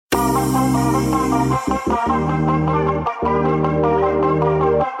Hello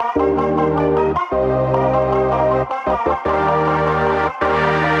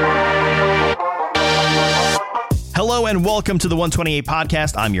and welcome to the 128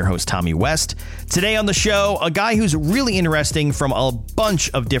 podcast. I'm your host, Tommy West. Today on the show, a guy who's really interesting from a bunch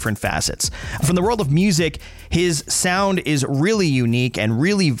of different facets. From the world of music, his sound is really unique and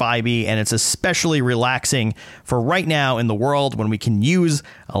really vibey, and it's especially relaxing for right now in the world when we can use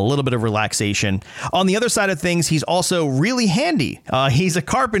a little bit of relaxation. On the other side of things, he's also really handy. He's a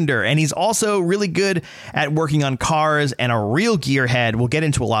carpenter, and he's also really good at working on cars and a real gearhead. We'll get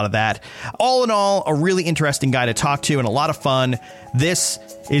into a lot of that. All in all, a really interesting guy to talk to and a lot of fun. This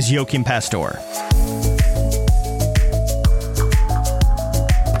is Joachim Pastor.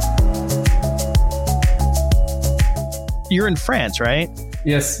 You're in France, right?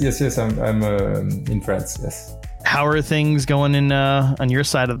 Yes. I'm in France. Yes. How are things going in on your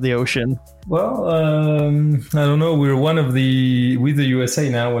side of the ocean? Well, I don't know. We're with the USA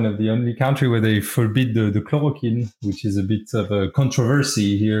now, one of the only country where they forbid the chloroquine, which is a bit of a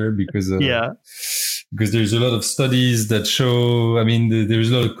controversy here because there's a lot of studies that show. I mean,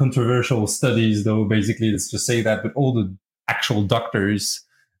 there's a lot of controversial studies, though. Basically, let's just say that, but all the actual doctors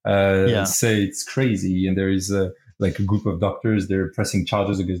say it's crazy, and there is like a group of doctors, they're pressing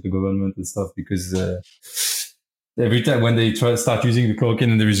charges against the government and stuff because every time when they start using the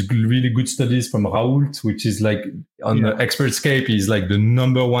chloroquine, and there is really good studies from Raoult, which is like on the Expertscape, he's like the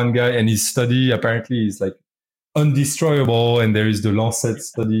number one guy, and his study apparently is like undestroyable. And there is the Lancet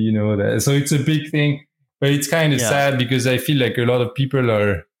study, so it's a big thing, but it's kind of sad because I feel like a lot of people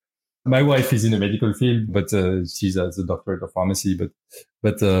are. My wife is in the medical field, but she's as a doctorate of pharmacy,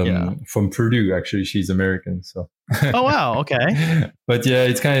 but from Purdue, actually, she's American. So. Oh, wow. Okay. But yeah,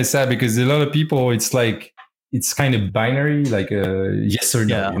 it's kind of sad because a lot of people, it's like, it's kind of binary, like yes or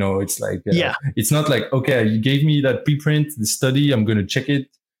no, it's like, it's not like, okay, you gave me that preprint, the study, I'm going to check it,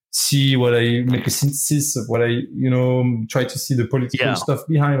 see what I make a synthesis of what I, try to see the political stuff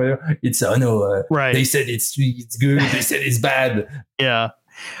behind. It's, right. They said it's good. They said it's bad. Yeah.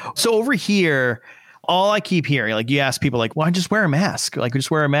 So over here, all I keep hearing, like you ask people like, why just wear a mask? Like just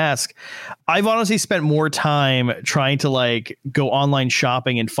wear a mask. I've honestly spent more time trying to like go online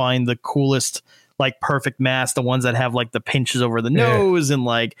shopping and find the coolest, like perfect masks, the ones that have like the pinches over the nose and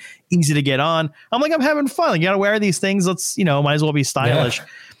like easy to get on. I'm having fun. Like you got to wear these things. Let's, might as well be stylish. Yeah.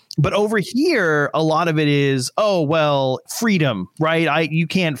 But over here, a lot of it is, freedom, right? You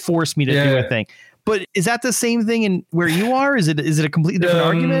can't force me to do a thing. But is that the same thing in where you are? Is it a completely different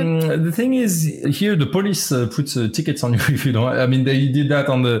argument? The thing is, here the police puts tickets on you if you don't. I mean, they did that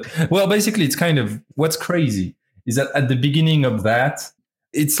on the. Well, basically, it's kind of what's crazy is that at the beginning of that,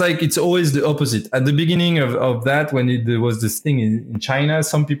 it's like it's always the opposite. At the beginning of that, when there was this thing in China,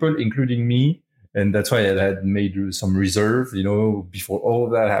 some people, including me, and that's why I had made some reserve, before all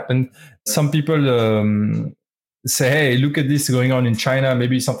of that happened. Some people. Say, hey, look at this going on in China,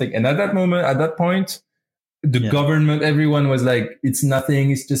 maybe something. And at that point, the government, everyone was like, it's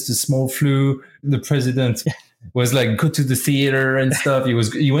nothing. It's just a small flu. The president was like, go to the theater and stuff. He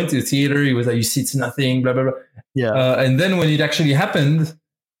went to the theater. He was like, you see, it's nothing, blah, blah, blah. Yeah. And then when it actually happened,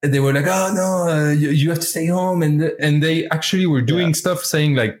 they were like, oh no, you have to stay home. And they actually were doing stuff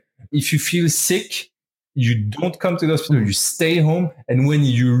saying like, if you feel sick, you don't come to the hospital, you stay home. And when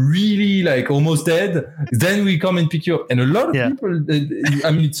you're really like almost dead, then we come and pick you up. And a lot of people,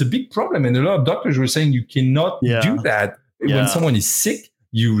 it's a big problem. And a lot of doctors were saying you cannot do that. When someone is sick,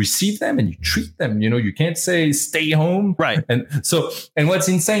 you receive them and you treat them. You can't say stay home. Right. And what's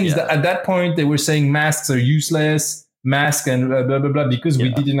insane is that at that point they were saying masks are useless, mask and blah, blah, blah, because we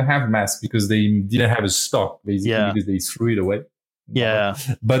didn't have masks because they didn't have a stock basically because they threw it away. Yeah.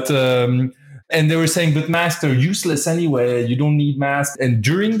 But, and they were saying, but masks are useless anyway. You don't need masks. And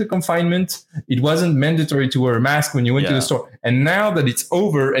during the confinement, it wasn't mandatory to wear a mask when you went to the store. And now that it's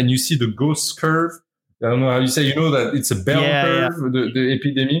over and you see the ghost curve, I don't know how you say, that it's a bell curve, the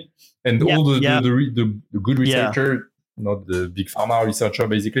epidemic, and all the good researcher, not the big pharma researcher,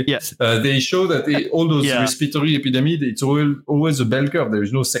 basically. Yes. They show that all those respiratory epidemic, it's always a bell curve. There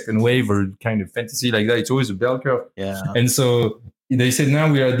is no second wave or kind of fantasy like that. It's always a bell curve. Yeah. And so they said, now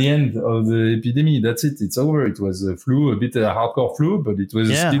we are at the end of the epidemic. That's it. It's over. It was a flu, a bit hardcore flu, but it was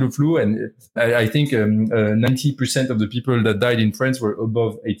still a flu. And I think 90% of the people that died in France were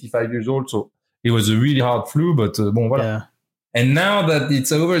above 85 years old. So it was a really hard flu, but bon, voilà. Yeah. And now that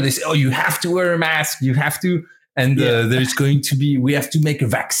it's over, they say, oh, you have to wear a mask. You have to. And there's going to be, we have to make a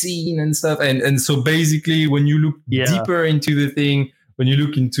vaccine and stuff. And so basically, when you look deeper into the thing, when you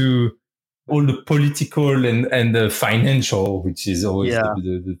look into all the political and the financial, which is always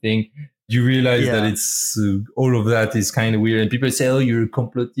the thing, you realize that it's all of that is kind of weird. And people say, "Oh, you're a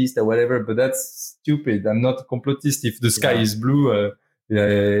complotist or whatever," but that's stupid. I'm not a complotist. If the sky is blue,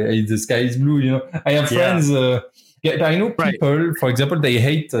 the sky is blue. You know, I have friends. I know people, for example, they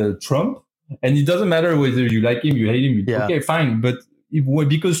hate Trump, and it doesn't matter whether you like him, you hate him. Okay, fine, but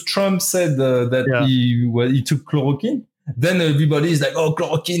because Trump said that he took chloroquine. Then everybody is like, "Oh,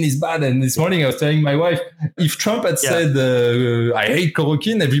 chloroquine is bad." And this morning I was telling my wife, if Trump had said, "I hate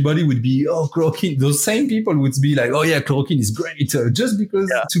chloroquine," everybody would be, "Oh, chloroquine." Those same people would be like, "Oh yeah, chloroquine is great," just because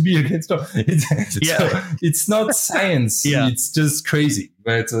to be against Trump. So it's not science. It's just crazy.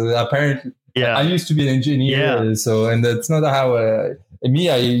 But apparently, I used to be an engineer, so and that's not how.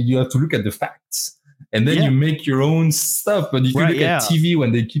 You have to look at the facts. And then you make your own stuff. But if you look at TV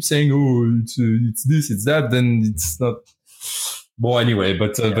when they keep saying, "Oh, it's this, it's that," then it's not. Well, anyway,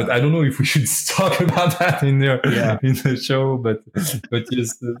 but I don't know if we should talk about that in the show. But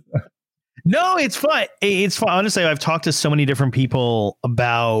just no, it's fun. It's fun. Honestly, I've talked to so many different people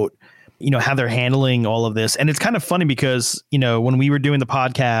about how they're handling all of this, and it's kind of funny because when we were doing the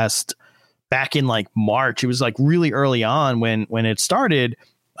podcast back in like March, it was like really early on when it started.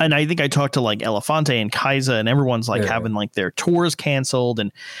 And I think I talked to like Elefante and Kaisa, and everyone's like having like their tours canceled.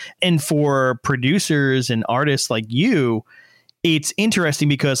 And for producers and artists like you, it's interesting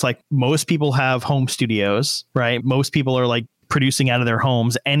because like most people have home studios, right? Most people are like producing out of their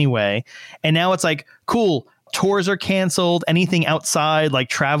homes anyway. And now it's like, cool, tours are canceled. Anything outside, like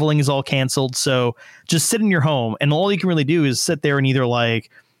traveling, is all canceled. So just sit in your home. And all you can really do is sit there and either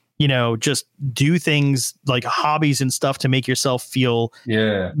like, just do things like hobbies and stuff to make yourself feel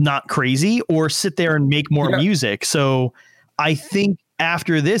not crazy, or sit there and make more music. So I think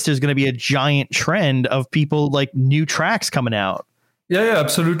after this, there's going to be a giant trend of people like new tracks coming out. Yeah,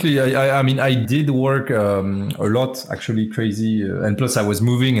 absolutely. I mean, I did work a lot, actually crazy. And plus I was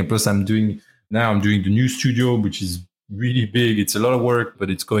moving, and plus I'm doing the new studio, which is really big. It's a lot of work, but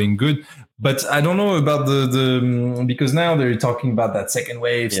it's going good. But I don't know about the because now they're talking about that second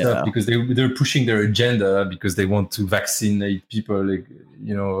wave stuff, because they're pushing their agenda because they want to vaccinate people, like,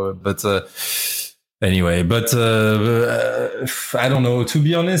 but anyway, but I don't know. To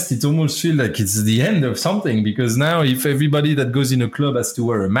be honest, it almost feels like it's the end of something, because now if everybody that goes in a club has to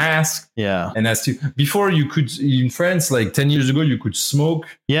wear a mask, and has to, before you could, in France, like 10 years ago, you could smoke.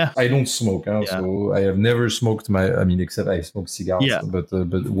 I don't smoke, so I have never smoked except I smoke cigars, but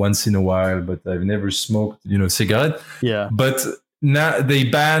once in a while, but I've never smoked, cigarette. But now they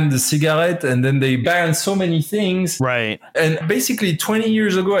banned the cigarette, and then they banned so many things. Right. And basically 20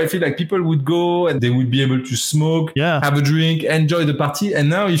 years ago, I feel like people would go and they would be able to smoke, have a drink, enjoy the party. And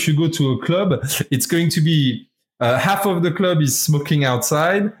now if you go to a club, it's going to be half of the club is smoking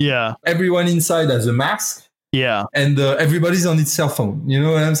outside. Everyone inside has a mask. And everybody's on its cell phone. You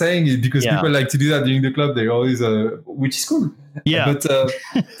know what I'm saying? Because people like to do that during the club. They always, which is cool. But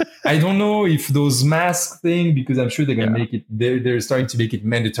I don't know if those mask thing, because I'm sure they're going to make it, they're starting to make it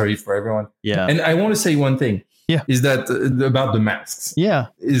mandatory for everyone. And I want to say one thing. Is that about the masks?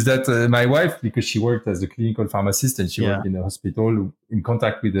 Is that my wife, because she worked as a clinical pharmacist and she worked in a hospital in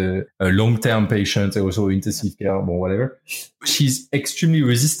contact with a long-term patient, also intensive care or whatever. She's extremely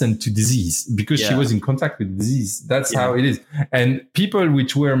resistant to disease because she was in contact with disease. That's how it is. And people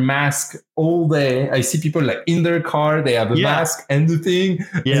which wear masks all day, I see people like in their car, they have a mask and the thing,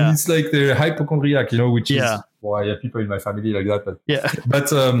 and it's like they're hypochondriac, which is why I have people in my family like that.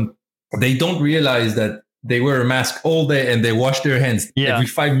 But they don't realize that they wear a mask all day and they wash their hands every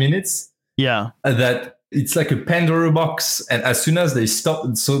 5 minutes. That it's like a Pandora box. And as soon as they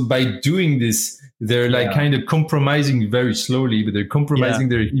stop, so by doing this, they're like kind of compromising very slowly, but they're compromising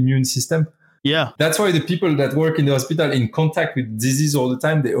their immune system. That's why the people that work in the hospital in contact with disease all the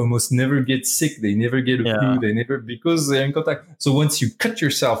time, they almost never get sick. They never get a flu. Because they're in contact. So once you cut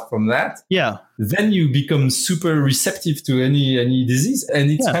yourself from that, then you become super receptive to any disease.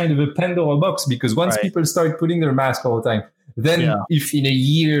 And it's kind of a Pandora box, because once people start putting their mask all the time, then if in a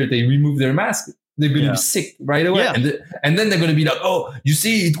year they remove their mask, they're going to be sick right away. And then they're going to be like, "Oh, you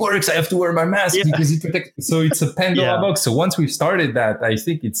see, it works. I have to wear my mask because it protects." So it's a Pandora box. So once we've started that, I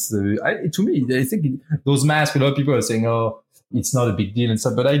think it's, to me, I think those masks, a lot of people are saying, "Oh, it's not a big deal," and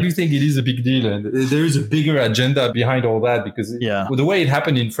stuff. But I do think it is a big deal. And there is a bigger agenda behind all that, because the way it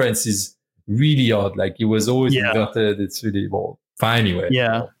happened in France is really odd. Like, it was always inverted. It's really, fine anyway.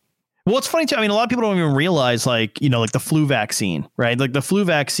 Well, Well, it's funny too. I mean, a lot of people don't even realize, like, you know, like the flu vaccine, right? Like the flu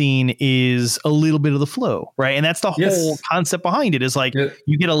vaccine is a little bit of the flu, right? And that's the whole concept behind it is like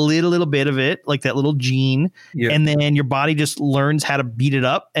you get a little bit of it, like that little gene, and then your body just learns how to beat it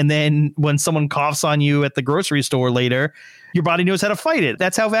up. And then when someone coughs on you at the grocery store later, your body knows how to fight it.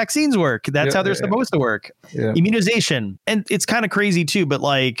 That's how vaccines work. That's how they're supposed to work. Immunization. And it's kind of crazy too, but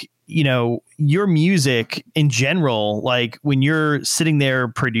like, you know, your music in general, like when you're sitting there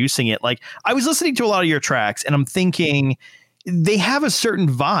producing it, like I was listening to a lot of your tracks and I'm thinking they have a certain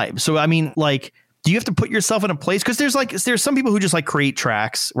vibe. So, I mean, like, do you have to put yourself in a place? Because there's some people who just like create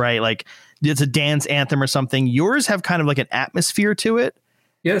tracks, right? Like it's a dance anthem or something. Yours have kind of like an atmosphere to it.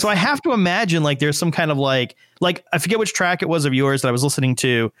 Yes. So I have to imagine like there's some kind of like I forget which track it was of yours that I was listening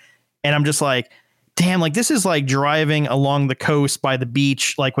to. And I'm just like, damn, like this is like driving along the coast by the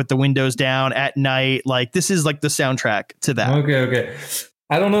beach, like with the windows down at night. Like this is like the soundtrack to that. Okay.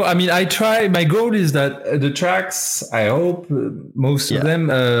 I don't know. I mean, I try. My goal is that the tracks, I hope most of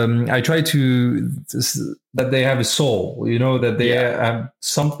them, I try to that they have a soul, you know, that they have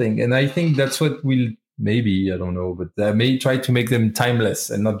something. And I think that's what will maybe, I don't know, but I may try to make them timeless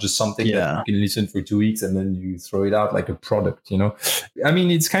and not just something that you can listen for 2 weeks and then you throw it out like a product, you know. I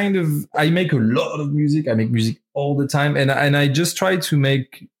mean, it's kind of, I make a lot of music. I make music all the time. And I just try to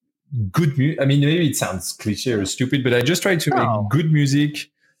make good music. I mean, maybe it sounds cliche or stupid, but I just try to make good music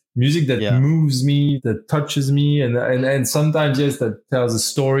that moves me, that touches me. And sometimes, yes, that tells a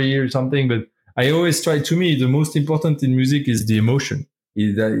story or something. But I always try, to me, the most important in music is the emotion.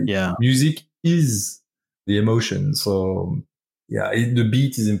 Music is the emotion. So the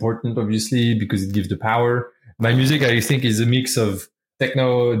beat is important, obviously, because it gives the power. My music, I think, is a mix of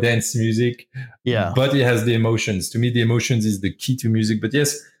techno dance music, but it has the emotions. To me, the emotions is the key to music. But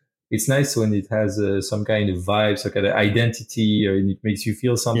yes, it's nice when it has some kind of vibe, some kind of identity, or it makes you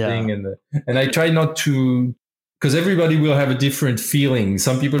feel something. And I try not to, because everybody will have a different feeling.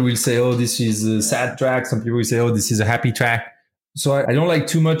 Some people will say, oh, this is a sad track. Some people will say, oh, this is a happy track. So I don't like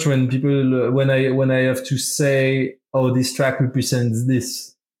too much when people, when I have to say, oh, this track represents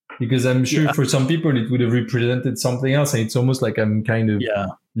this, because I'm sure for some people it would have represented something else. And it's almost like I'm kind of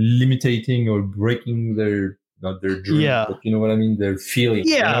limiting or breaking not their dream, but you know what I mean? Their feeling.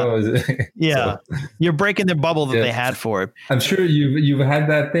 Yeah. You know? So, you're breaking their bubble that they had for it. I'm sure you've had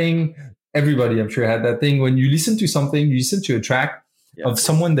that thing. Everybody, I'm sure, had that thing when you listen to something, you listen to a track of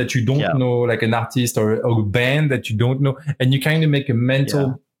someone that you don't know, like an artist or a band that you don't know, and you kind of make a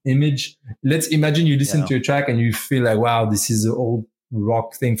mental image. Let's imagine you listen to a track and you feel like, wow, this is an old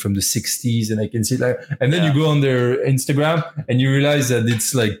rock thing from the 60s, and I can see that. And then you go on their Instagram and you realize that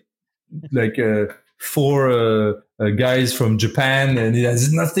it's like four guys from Japan, and it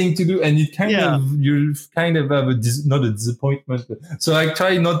has nothing to do, and it kind of, you kind of have not a disappointment. So I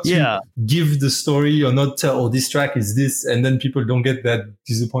try not to give the story or not tell, oh, this track is this, and then people don't get that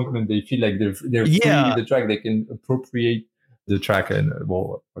disappointment. They feel like they're free with the track. They can appropriate the track, and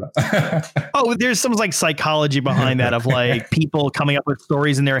there's some like psychology behind that of like people coming up with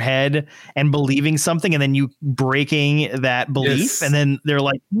stories in their head and believing something, and then you breaking that belief, and then they're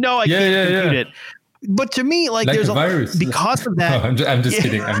like, no, I can't compute it. But to me, like there's a virus because of that. No, I'm just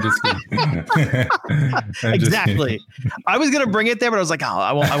kidding. I'm just kidding. Exactly. I was going to bring it there, but I was like,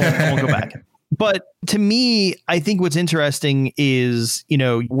 I won't go back. But to me, I think what's interesting is, you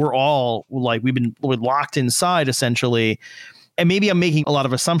know, we're all like, we're locked inside essentially. And maybe I'm making a lot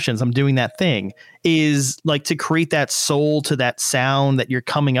of assumptions. I'm doing that thing is like to create that soul to that sound that you're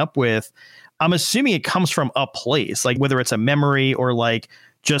coming up with. I'm assuming it comes from a place, like whether it's a memory or like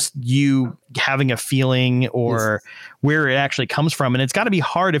just you having a feeling or where it actually comes from. And it's got to be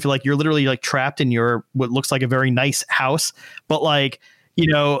hard if you're literally like trapped in your, what looks like a very nice house, but like, you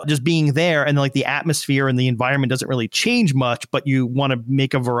know, just being there and like the atmosphere and the environment doesn't really change much, but you want to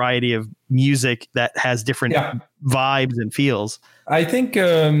make a variety of music that has different vibes and feels. I think,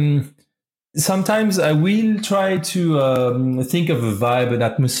 sometimes I will try to think of a vibe, an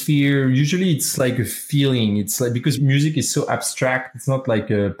atmosphere. Usually it's like a feeling. It's like, because music is so abstract. It's not like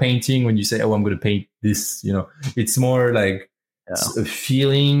a painting when you say, oh, I'm going to paint this, you know, it's more like a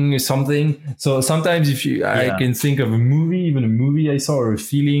feeling or something. So sometimes I can think of a movie, even a movie I saw, or a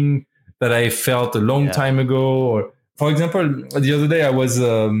feeling that I felt a long time ago. Or for example, the other day I was,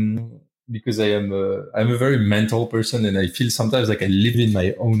 because I'm a very mental person, and I feel sometimes like I live in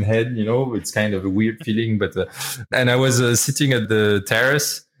my own head, you know, it's kind of a weird feeling, but, and I was sitting at the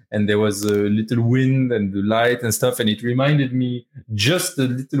terrace, and there was a little wind and the light and stuff. And it reminded me, just a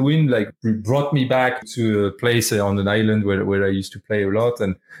little wind, like brought me back to a place on an island where I used to play a lot.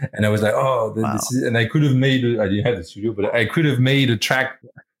 And I was like, oh, this is, and I could have made, I didn't have a studio, but I could have made a track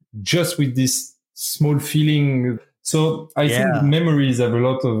just with this small feeling. So I think memories have a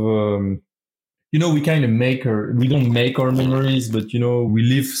lot of, we kind of we don't make our memories, but, we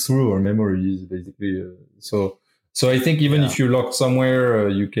live through our memories, basically. So I think even if you're locked somewhere,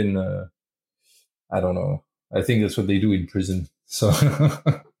 you can, I don't know. I think that's what they do in prison. So,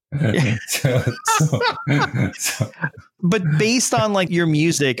 But based on like your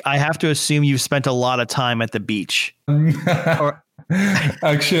music, I have to assume you've spent a lot of time at the beach.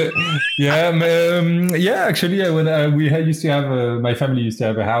 Actually, when we used to have my family used to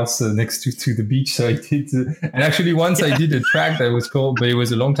have a house next to the beach, so I did. And actually, once I did a track that was called, but it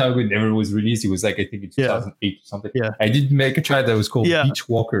was a long time ago. It never was released. It was like I think in 2008 or something. Yeah. I did make a track that was called Beach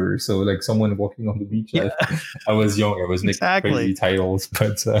Walker. So like someone walking on the beach. Yeah. I was young. I was making crazy titles,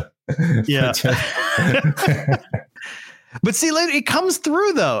 but yeah. But see, it comes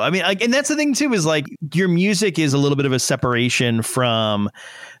through though. I mean, and that's the thing too, is like your music is a little bit of a separation from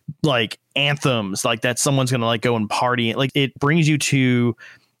like anthems, like that someone's going to like go and party. Like it brings you to,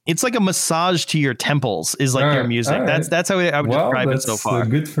 it's like a massage to your temples is like your music. Right. That's how I would describe it so far.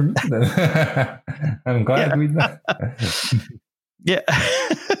 Good for me then. I'm glad with that. Yeah.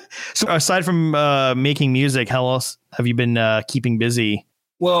 So aside from making music, how else have you been keeping busy?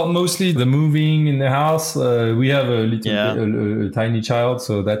 Well, mostly the moving in the house. We have a little a tiny child,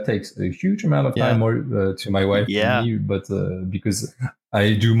 so that takes a huge amount of time more to my wife and me. But because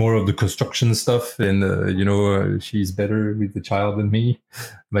I do more of the construction stuff, and she's better with the child than me.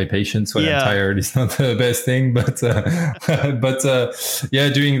 My patience when I'm tired is not the best thing, but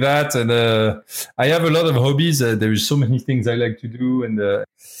doing that, and I have a lot of hobbies. There is so many things I like to do, and.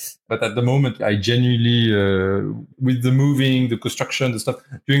 But at the moment, I genuinely, with the moving, the construction, the stuff,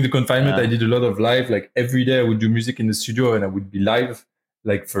 during the confinement, I did a lot of live. Like every day I would do music in the studio and I would be live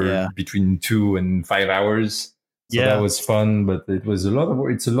like for between 2 and 5 hours. So that was fun, but it was a lot of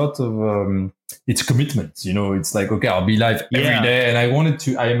work. It's a lot of, it's commitment, it's like, okay, I'll be live every day. And I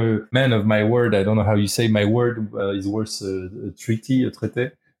am a man of my word. I don't know how you say my word is worth a treaty, a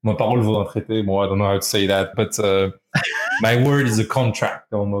traité. Ma parole vaut un traité. Well, I don't know how to say that, but my word is a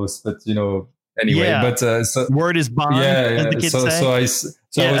contract almost. But anyway. But so word is bond. Yeah. So I was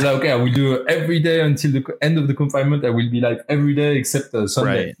like, okay, I will do every day until the end of the confinement. I will be like every day except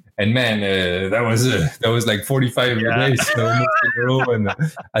Sunday. Right. And man, that was like 45 days almost in a row. And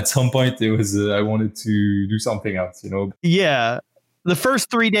at some point, it was I wanted to do something else. Yeah. The first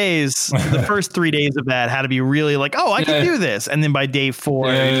 3 days of that had to be really like, oh, I can do this. And then by day 4,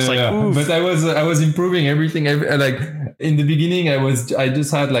 you're just like, oof. But I was improving everything. Like in the beginning, I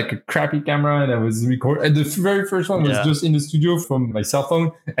just had like a crappy camera and I was recording. And the very first one was just in the studio from my cell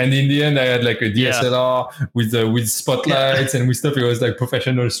phone. And in the end, I had like a DSLR with spotlights and with stuff. It was like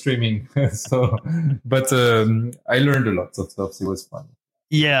professional streaming. But I learned a lot of stuff. So it was fun.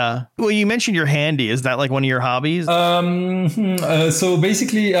 Yeah. Well, you mentioned you're handy. Is that like one of your hobbies? So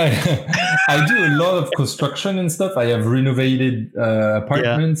basically, I do a lot of construction and stuff. I have renovated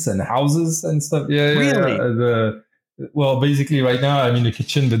apartments and houses and stuff. Really? Well, basically, right now I'm in the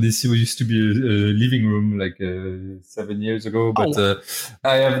kitchen, but this used to be a living room like 7 years ago. But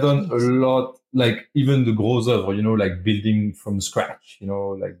I have done a lot, like even the gros œuvre, like building from scratch,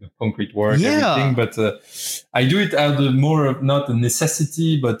 like the concrete work, everything. But I do it out of more of not a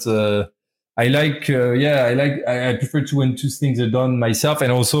necessity, but I like, I prefer to when 2 things are done myself.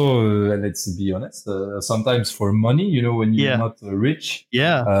 And also, let's be honest, sometimes for money, when you're not rich,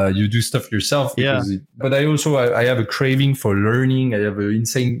 you do stuff yourself. But I also, I have a craving for learning. I have an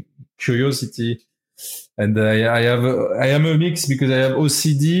insane curiosity. And I am a mix because I have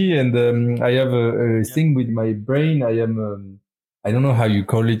OCD and I have a thing with my brain. I am, I don't know how you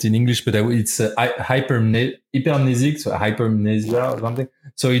call it in English, but it's hypermnesic, so hypermnesia or something.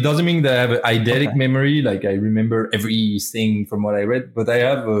 So it doesn't mean that I have an eidetic memory, like I remember everything from what I read, but I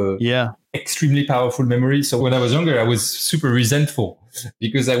have a extremely powerful memory. So when I was younger, I was super resentful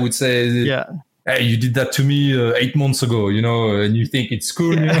because I would say, hey, you did that to me 8 months ago, and you think it's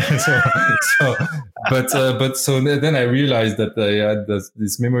cool. But then I realized that I had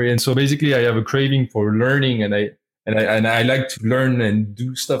this memory. And so basically I have a craving for learning and I like to learn and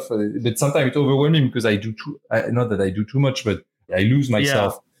do stuff, but sometimes it's overwhelming because not that I do too much, but I lose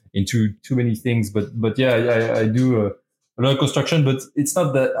myself into too many things. But I do a lot of construction, but it's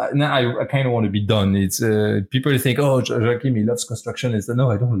not that now I kind of want to be done. It's people think, oh, Joachim, he loves construction. It's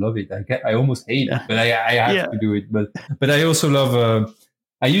no, I don't love it. I almost hate it, but I have to do it. But I also love.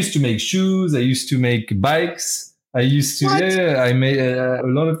 I used to make shoes. I used to make bikes. I used to, What? I made a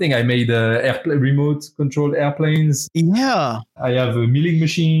lot of things. I made remote controlled airplanes. Yeah. I have milling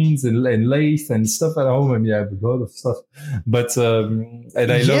machines and lathe and stuff at home. I mean, I have a lot of stuff, but and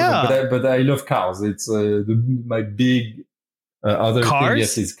I love, but I love cars. It's my big other Cars? thing.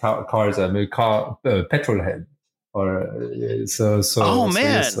 Yes, is cars. I'm a petrol head, or so. Oh man,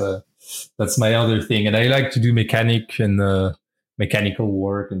 yes, that's my other thing, and I like to do mechanical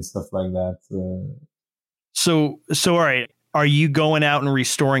work and stuff like that. So all right. Are you going out and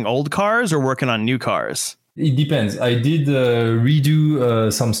restoring old cars or working on new cars? It depends. I did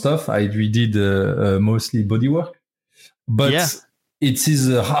redo some stuff. I redid mostly bodywork, but it is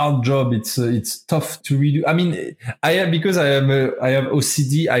a hard job. It's tough to redo. I mean, because I have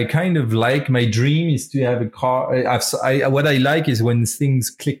OCD. I kind of like, my dream is to have a car. What I like is when things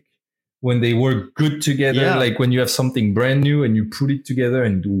click, when they work good together. Yeah. Like when you have something brand new and you put it together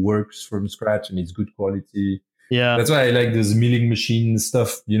and it works from scratch and it's good quality. Yeah, that's why I like those milling machine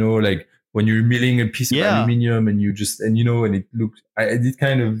stuff. You know, like when you're milling a piece of aluminium and you just, and it looks,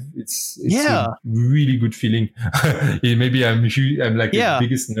 it's a really good feeling. Maybe I'm like the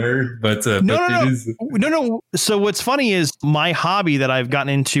biggest nerd, but no. So what's funny is my hobby that I've gotten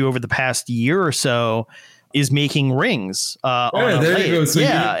into over the past year or so is making rings. There you go. So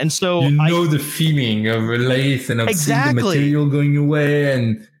and so the feeling of a lathe and of seeing the material going away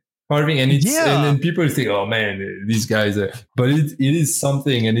and carving, and it's and then people think, oh man, these guys are, but it is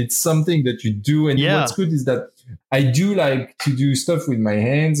something, and it's something that you do. And what's good is that I do like to do stuff with my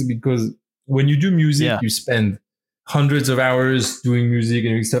hands, because when you do music, you spend hundreds of hours doing music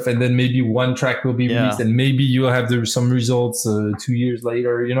and stuff, and then maybe one track will be released, and maybe you'll have some results 2 years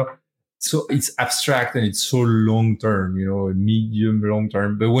later, so it's abstract and it's so long term, medium long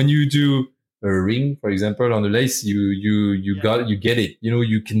term. But when you do a ring, for example, on the lace, you get it.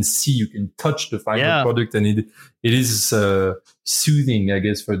 You can see, you can touch the final product, and it is soothing, I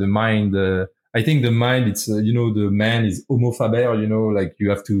guess, for the mind. I think the mind, it's the man is homo faber. Like you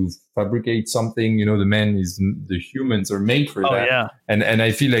have to fabricate something. The humans are made for that. Yeah. And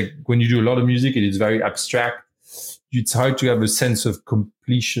I feel like when you do a lot of music, it is very abstract. It's hard to have a sense of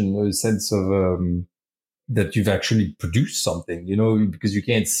completion, or a sense of that you've actually produced something. Because you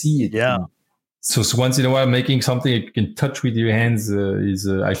can't see it. Yeah. So once in a while, making something you can touch with your hands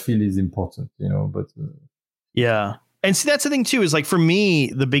I feel is important, but. And see, that's the thing too, is like, for me,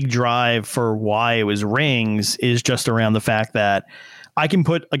 the big drive for why it was rings is just around the fact that I can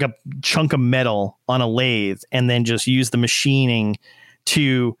put like a chunk of metal on a lathe and then just use the machining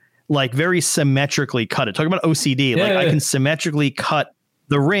to like very symmetrically cut it. Talking about OCD, I can symmetrically cut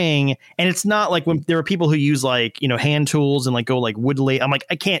the ring, and it's not like when there are people who use like hand tools and like go like wood lathe. I'm like,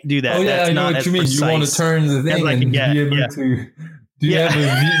 I can't do that. Oh yeah, I know what you mean. You want to turn the thing and be able to. Do you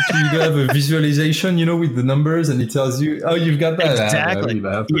have a visualization, with the numbers, and it tells you, oh, you've got that. Exactly.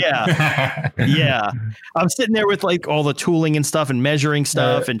 I'm sitting there with like all the tooling and stuff and measuring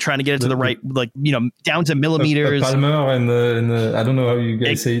stuff and trying to get it to the right, like, down to millimeters. The Palmer and I don't know how you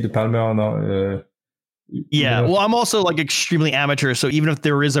guys say the Palmer or not. Well, I'm also like extremely amateur, so even if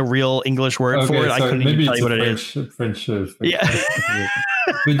there is a real English word for it, I couldn't even tell you what it is. French.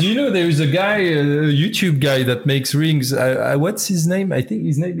 But there is a guy, a YouTube guy that makes rings. What's his name? I think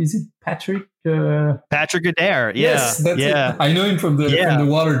his name is it Patrick? Patrick Adair. Yes, that's it. I know him from the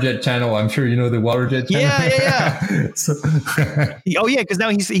Waterjet channel. I'm sure you know the Waterjet channel. Because now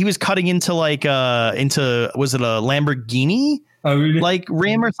he was cutting into like was it a Lamborghini? Oh, really? Like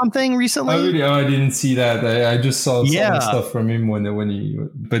Ram or something recently? Oh, really? Oh, I didn't see that. I just saw some stuff from him when he.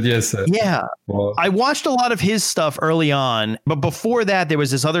 But yes. Well, I watched a lot of his stuff early on, but before that, there was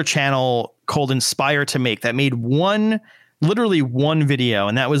this other channel called Inspire to Make that made literally one video,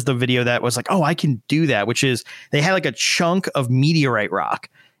 and that was the video that was like, oh, I can do that. Which is, they had like a chunk of meteorite rock,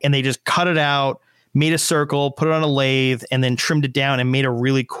 and they just cut it out, made a circle, put it on a lathe, and then trimmed it down and made a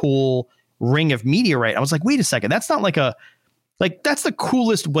really cool ring of meteorite. I was like, wait a second, that's not that's the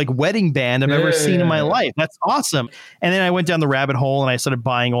coolest like wedding band I've ever seen in my life. That's awesome. And then I went down the rabbit hole and I started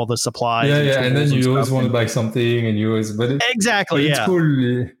buying all the supplies. And then you always want to buy something, and you always, exactly. It's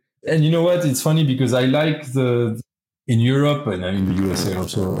cool. And you know what? It's funny because I like in Europe and in the USA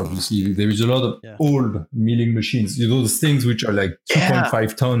also, obviously, there is a lot of old milling machines. Those things which are like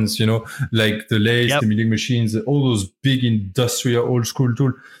 2.5 tons, like the lathe, the milling machines, all those big industrial old school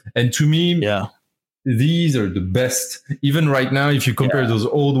tools. And to me, these are the best. Even right now, if you compare those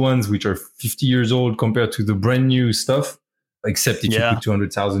old ones, which are 50 years old, compared to the brand new stuff, except if you put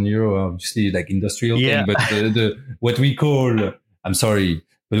 200,000 euro, obviously, like industrial thing. But what we call, I'm sorry,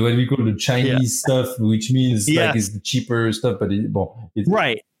 but what we call the Chinese stuff, which means like it's the cheaper stuff, but it's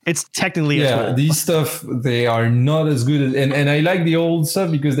right. It's technically a tool. These stuff, they are not as good as, and I like the old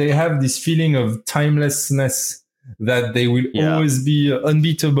stuff because they have this feeling of timelessness, that they will always be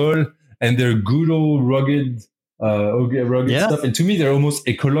unbeatable, and they're good old rugged stuff. And to me, they're almost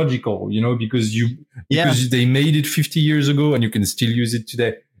ecological, because they made it 50 years ago and you can still use it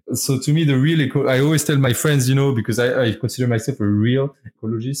today. So to me, I always tell my friends, because I consider myself a real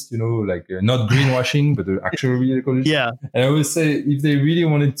ecologist, like not greenwashing, but an actual real ecologist. Yeah. And I always say, if they really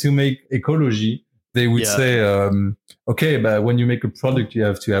wanted to make ecology, they would say, okay, but when you make a product, you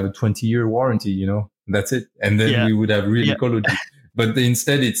have to have a 20-year warranty, that's it. And then we would have real ecology. But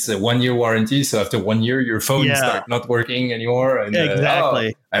instead, it's a 1-year warranty. So after 1 year, your phone starts not working anymore. And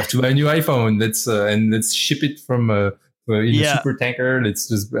exactly. I have to buy a new iPhone. Let's ship it from in a super tanker. It's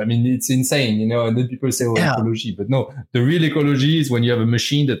insane, and then people say, ecology. But no, the real ecology is when you have a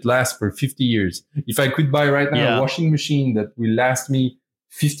machine that lasts for 50 years. If I could buy right now a washing machine that will last me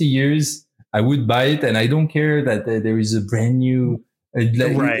 50 years, I would buy it. And I don't care that there is a brand new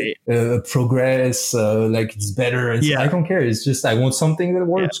progress, like it's better. I don't care. It's just, I want something that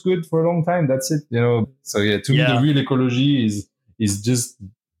works good for a long time. That's it, So to me, the real ecology is just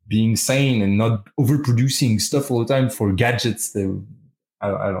being sane and not overproducing stuff all the time for gadgets. I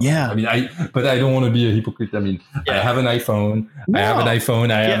don't know. But I don't want to be a hypocrite. I have an iPhone. No. I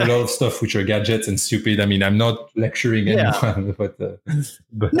have a lot of stuff which are gadgets and stupid. I'm not lecturing anyone, but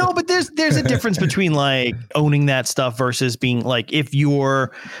no, but there's a difference between like owning that stuff versus being like, if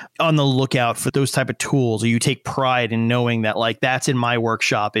you're on the lookout for those type of tools, or you take pride in knowing that like that's in my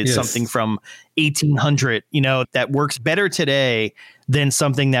workshop is something from 1800, that works better today than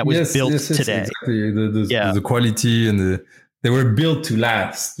something that was built today. Exactly. The quality and they were built to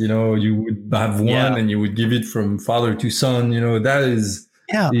last. You would have one and you would give it from father to son. That is,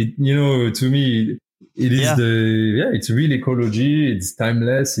 to me, it is it's real ecology. It's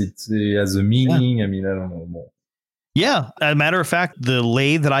timeless. It has a meaning. I don't know more. Yeah. As a matter of fact, the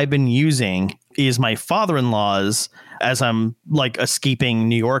lathe that I've been using is my father-in-law's, as I'm like escaping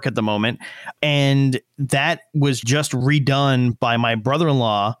New York at the moment. And that was just redone by my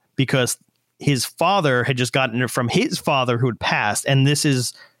brother-in-law because his father had just gotten it from his father who had passed. And this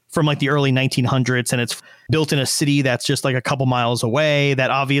is from like the early 1900s. And it's built in a city that's just like a couple miles away,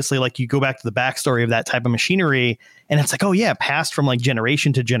 that obviously like you go back to the backstory of that type of machinery. And it's like, passed from like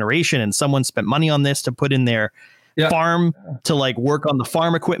generation to generation. And someone spent money on this to put in their farm to like work on the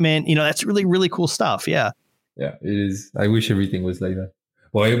farm equipment. That's really, really cool stuff. Yeah. Yeah, it is. I wish everything was like that.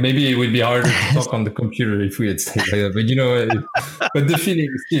 Well, maybe it would be harder to talk on the computer if we had stayed like that. But but the feeling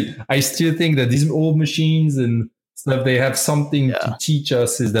is I still think that these old machines and stuff, they have something to teach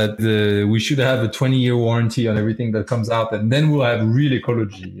us, is that we should have a 20-year warranty on everything that comes out, and then we'll have real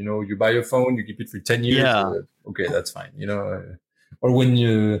ecology. You buy a phone, you keep it for 10 years. Okay, that's fine. Or when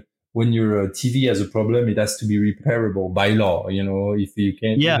your TV has a problem, it has to be repairable by law. If you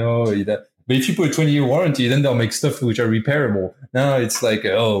can't, but if you put a 20-year warranty, then they'll make stuff which are repairable. Now it's like,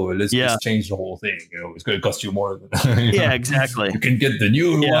 let's just change the whole thing. It's going to cost you more. Exactly. You can get the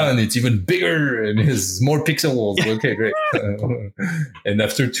new one. It's even bigger and has more pixels. Okay, great. And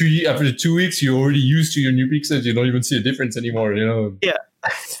after 2 weeks, you're already used to your new pixels. You don't even see a difference anymore. Yeah.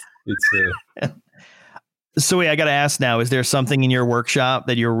 It's. So I got to ask now: is there something in your workshop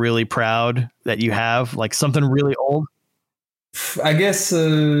that you're really proud that you have, like something really old? I guess,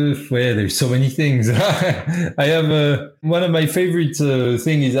 there's so many things. I have one of my favorite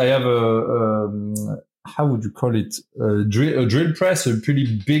thing is I have how would you call it? A drill press, a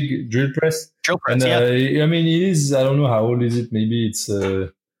pretty big drill press. Drill press, and, it is, I don't know how old is it? Maybe it's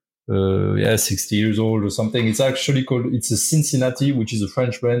 60 years old or something. It's actually it's a Cincinnati, which is a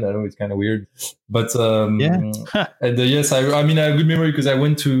French brand. I know it's kind of weird, but and yes, I have good memory because it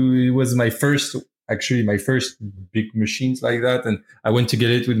was my first big machines like that, and I went to get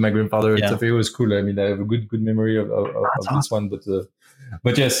it with my grandfather and stuff. It was cool. I have a good memory of this one,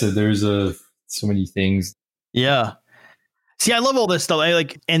 but yes, there's so many things. Yeah. See, I love all this stuff.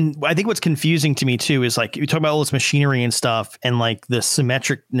 And I think what's confusing to me too is like you talk about all this machinery and stuff, and like the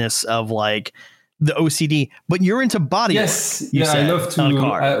symmetricness of like the OCD. But you're into body. Yes, I love to.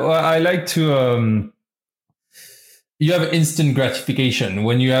 I like to. You have instant gratification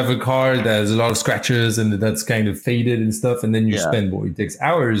when you have a car that has a lot of scratches and that's kind of faded and stuff, and then you spend it takes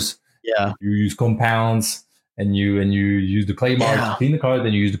hours. Yeah, you use compounds and you use the clay mark to clean the car.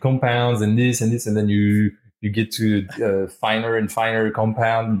 Then you use the compounds and this, and then you get to finer and finer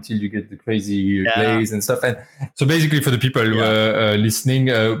compound until you get the crazy glaze and stuff. And so basically, for the people listening,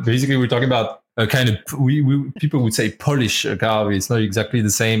 basically we're talking about kind of people would say polish a car. It's not exactly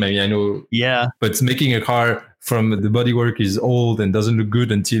the same. I know. Yeah. But making a car from the bodywork is old and doesn't look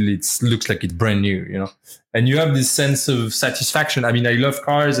good until it looks like it's brand new, and you have this sense of satisfaction. I mean, I love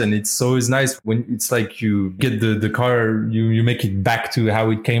cars, and it's always nice when it's like you get the car, you make it back to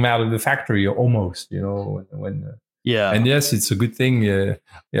how it came out of the factory almost, when Yeah. And yes, it's a good thing. Yeah,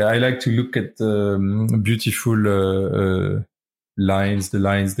 I like to look at beautiful lines,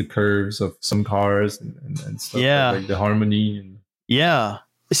 the curves of some cars and stuff. Yeah. Like the harmony. Yeah.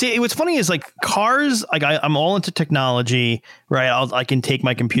 See, what's funny is like cars, like I'm all into technology, right? I can take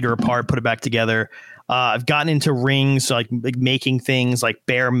my computer apart, put it back together. I've gotten into rings, so like making things like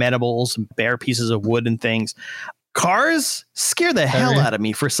bare metables, bare pieces of wood and things. Cars scare the hell out of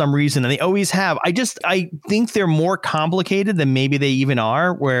me for some reason, and they always have. I think they're more complicated than maybe they even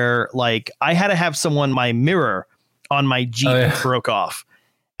are, where like I had to have my mirror on my Jeep broke off.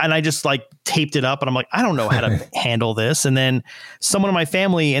 And I just like taped it up and I'm like, I don't know how to handle this. And then someone in my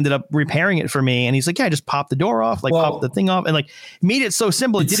family ended up repairing it for me. And he's like, yeah, I just popped the door off, pop the thing off, and like made it so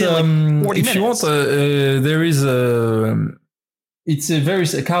simple. It did it in like 40 if minutes. You want, there is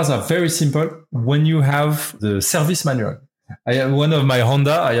cars are very simple when you have the service manual. I have one of my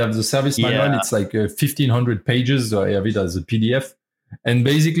Honda. I have the service manual. It's like 1,500 pages. So I have it as a PDF. And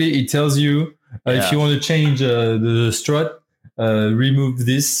basically it tells you if you want to change the strut, remove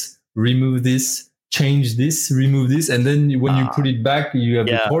this, change this, remove this, and then when you put it back, you have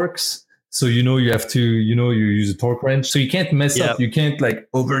the torques. So you have to you use a torque wrench. So you can't mess up. You can't like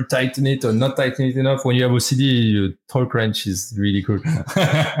over tighten it or not tighten it enough. When you have OCD, your torque wrench is really cool.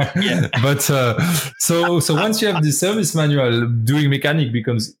 But so once you have the service manual, doing mechanic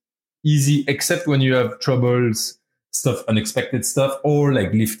becomes easy, except when you have troubles. Unexpected stuff, or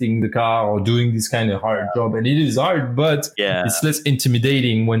like lifting the car or doing this kind of hard job. And it is hard, but it's less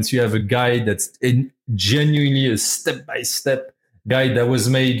intimidating once you have a guide that's genuinely a step-by-step guide that was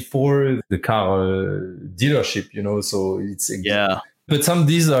made for the car dealership, so it's But some of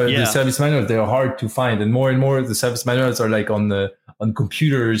these are the service manuals. They are hard to find, and more the service manuals are like on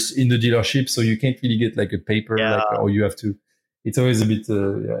computers in the dealership, so you can't really get like a paper, or you have to. It's always a bit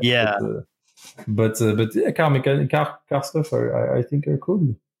But car stuff I think are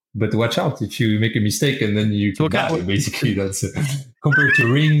cool. But watch out if you make a mistake and then you can die. Basically, that's compared to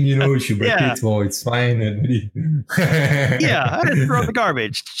ring. If you break it, well, it's fine. I just throw out the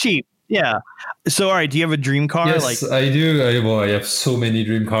garbage. It's cheap. Yeah. So, all right. Do you have a dream car? Yes, I do. I have so many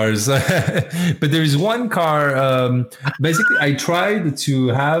dream cars. But there is one car. Basically, I tried to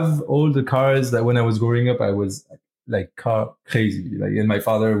have all the cars that when I was growing up, I was like car crazy. Like, and my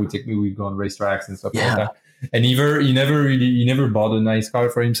father would take me. We'd go on racetracks and stuff like that. And he never bought a nice car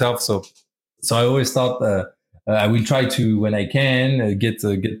for himself. So I always thought I will try to, when I can, get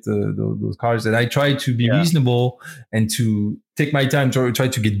those cars. And I try to be reasonable and to take my time to try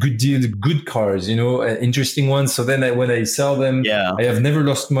to get good deals, good cars, interesting ones. So then when I sell them, I have never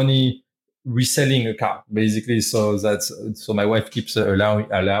lost money reselling a car, basically. So so my wife keeps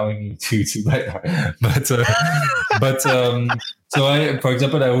allowing me to buy that. But so for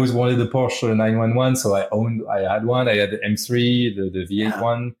example, I always wanted the Porsche 911. So I had one. I had the M3, the V8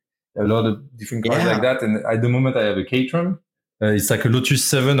 one, a lot of different cars like that. And at the moment I have a Caterham. It's like a Lotus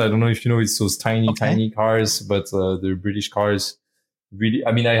 7. I don't know if you know, it's those tiny cars, but they're British cars. Really,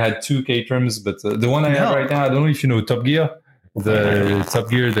 I mean, I had two Caterhams, but the one I have right now, I don't know if you know Top Gear. The Top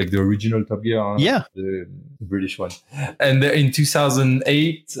Gear, like the original Top Gear, the British one. And in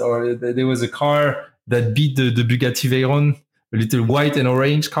 2008, there was a car that beat the Bugatti Veyron, a little white and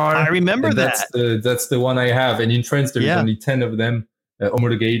orange car. I remember that. That's the one I have. And in France, there is only 10 of them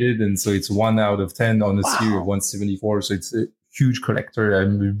homologated, and so it's 1 out of 10 on a series of 174. So it's a huge collector.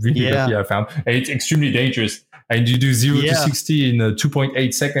 I'm really lucky I found, and it's extremely dangerous. And you do 0 to 60 in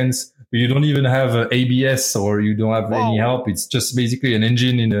 2.8 seconds. You don't even have ABS, or you don't have any help. It's just basically an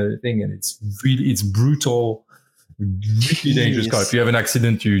engine in a thing, and it's brutal, really dangerous car. If you have an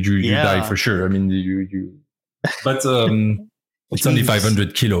accident, you die for sure. I mean, but it's only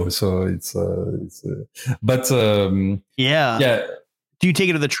 500 kilos, so it's Do you take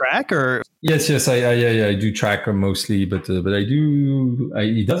it to the track or? Yes, I do track mostly, but I do.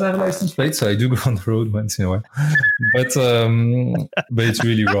 He does have a license plate, so I do go on the road once in a while. But it's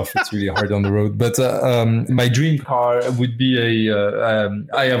really rough. It's really hard on the road. But my dream car would be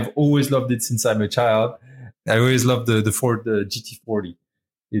I have always loved it since I'm a child. I always loved the Ford GT40.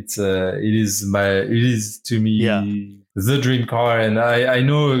 It is to me the dream car, and I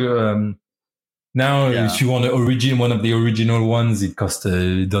know. Now, if you want one of the original ones, it costs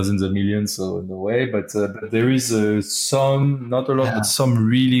dozens of millions, so no way. But there is some, not a lot, but some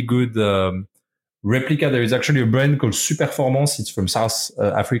really good replica. There is actually a brand called Superformance. It's from South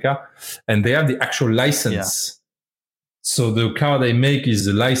Africa, and they have the actual license. Yeah. So the car they make is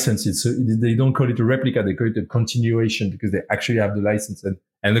the license. They don't call it a replica. They call it a continuation because they actually have the license,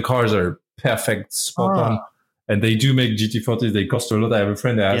 and the cars are perfect, spot on. And they do make GT40s. They cost a lot. I have a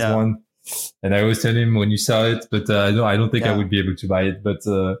friend that has one, and I always tell him when you sell it, but I don't think I would be able to buy it. But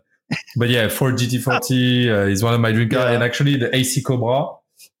yeah, Ford GT40 is one of my dream cars. And actually the AC Cobra,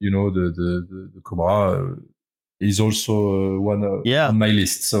 the Cobra is also one on my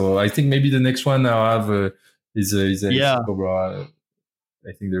list. So I think maybe the next one I'll have is AC Cobra.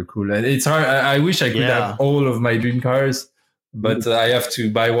 I think they're cool. And it's hard. I wish I could have all of my dream cars. But I have to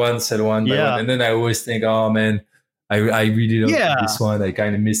buy one, sell one, buy one. And then I always think, oh man, I really love this one. I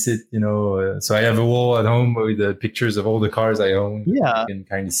kind of miss it, So I have a wall at home with the pictures of all the cars I own. Yeah. I can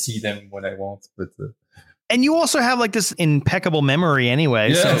kind of see them when I want. But and you also have like this impeccable memory anyway.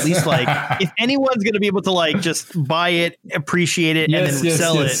 Yes. So at least like if anyone's going to be able to like just buy it, appreciate it, and then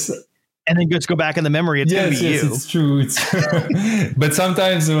sell it. And then just go back in the memory. It's going to be you. It's true. But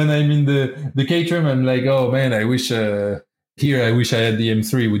sometimes when I'm in the Caterham, I'm like, oh man, I wish I had the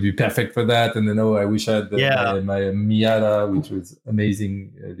M3, would be perfect for that. And then, I wish I had my Miata, which was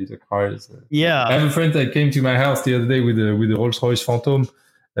amazing little cars. I have a friend that came to my house the other day with a Rolls-Royce Phantom.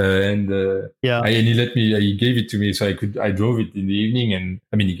 And he let me, he gave it to me so I drove it in the evening, and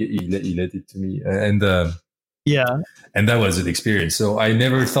I mean, he let it to me. And that was an experience. So I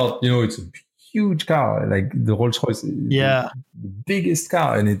never thought, it's a huge car, like the Rolls-Royce, the biggest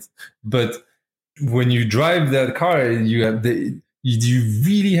car. But when you drive that car, you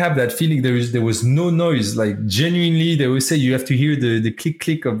really have that feeling. There was no noise. Like genuinely, they always say you have to hear the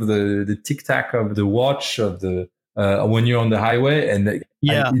click of the tic tac of the watch of the when you're on the highway, and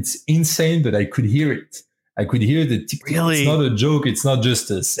it's insane. But I could hear it. I could hear the tic tac. Really? It's not a joke. It's not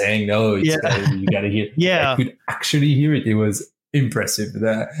just a saying. No, you gotta hear. I could actually hear it. It was impressive.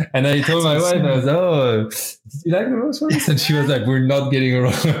 And I told my wife, I was, did you like the Rolls Royce? And she was like, we're not getting a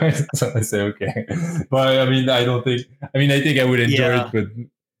Rolls Royce. So I said, okay. But I mean, I think I would enjoy it, but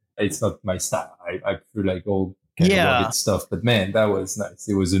it's not my style. I feel like all kind of rugged stuff. But man, that was nice.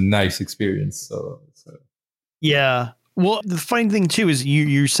 It was a nice experience. So. Yeah. Well, the funny thing too is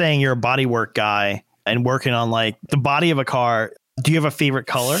you're saying you're a bodywork guy and working on like the body of a car. Do you have a favorite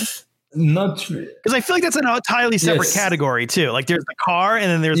color? Not because I feel like that's an entirely separate category too. Like there's the car and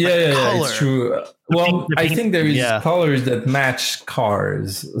then there's the color. It's true. Well, I think there is colors that match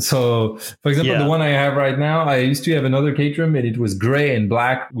cars. So, for example, the one I have right now, I used to have another Caterham and it was gray and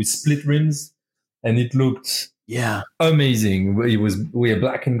black with split rims, and it looked amazing. We had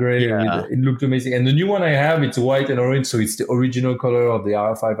black and gray. Yeah. It looked amazing. And the new one I have, it's white and orange, so it's the original color of the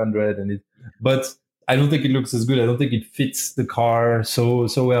R500. But I don't think it looks as good. I don't think it fits the car so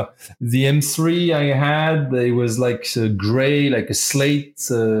well. The M3 I had, it was like a gray, like a slate.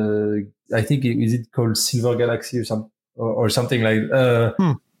 I think is it called Silver Galaxy or something like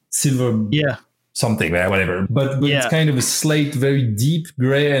silver. Yeah. Something, whatever. But it's kind of a slate, very deep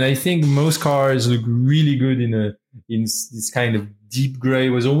gray. And I think most cars look really good in this kind of deep gray.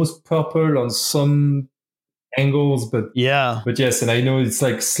 It was almost purple on some angles, but yes, and I know it's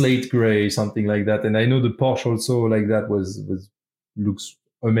like slate gray, something like that. And I know the Porsche also like that looks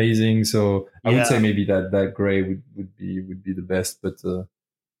amazing. So I would say maybe that gray would be the best, but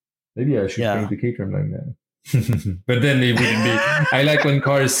maybe I should paint the Caterham like that. But then it wouldn't be. I like when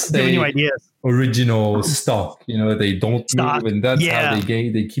cars stay original stock. They don't move, and that's how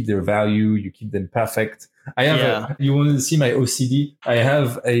they keep their value. You keep them perfect. I have. You want to see my OCD? I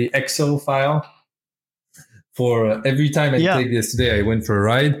have a Excel file for every time I take this. Today I went for a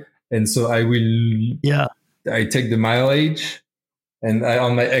ride, and so I will. I take the mileage, and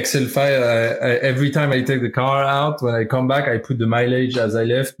on my Excel file, every time I take the car out, when I come back, I put the mileage as I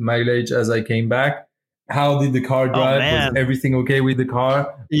left, mileage as I came back. How did the car drive? Was everything okay with the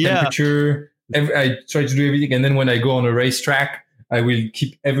car? Temperature. I try to do everything. And then when I go on a racetrack, I will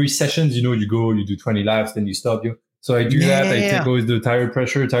keep every session. You go, you do 20 laps, then you stop. So I do that. I take always the tire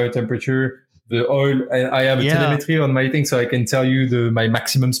pressure, tire temperature, the oil. I have a telemetry on my thing, so I can tell you my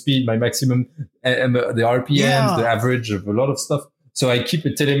maximum speed, my maximum, the RPMs, the average of a lot of stuff. So I keep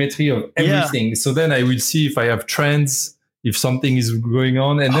a telemetry of everything. So then I will see if I have trends, if something is going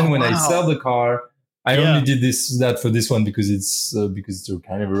on. And then when I sell the car, I only did that for this one because it's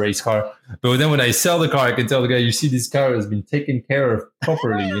kind of a race car. But then when I sell the car, I can tell the guy, you see, this car has been taken care of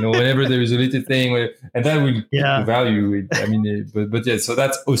properly. Whenever there is a little thing, and that will the value. So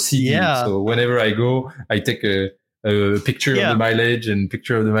that's OCD. Yeah. So whenever I go, I take a picture of the mileage and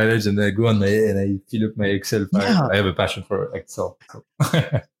then I go and I fill up my Excel file. I have a passion for Excel.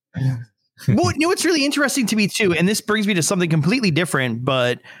 So. Well, you know what's really interesting to me too, and this brings me to something completely different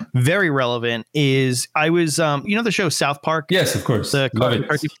but very relevant, is I was the show South Park? Yes, of course. The Love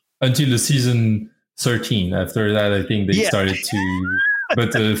it. Until the season 13. After that, I think they started to...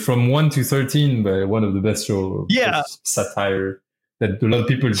 But from 1 to 13, one of the best shows of satire that a lot of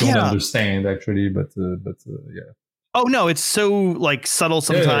people don't understand, actually. But yeah. Oh no, it's so like subtle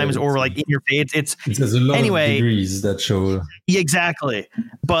sometimes, or like in your face. It has a lot of degrees, that show. Yeah, exactly.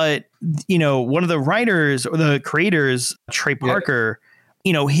 But one of the writers or the creators, Trey Parker,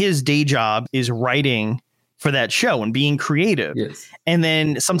 his day job is writing for that show and being creative. Yes. And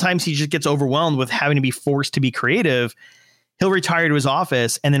then sometimes he just gets overwhelmed with having to be forced to be creative. He'll retire to his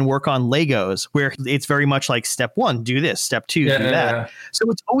office and then work on Legos, where it's very much like step 1, do this, step 2, do that. Yeah. So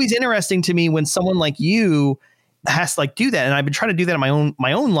it's always interesting to me when someone like you has to like do that. And I've been trying to do that in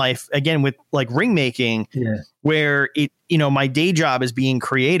my own life, again, with like ring making, where it, my day job is being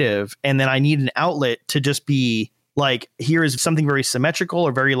creative. And then I need an outlet to just be like, here is something very symmetrical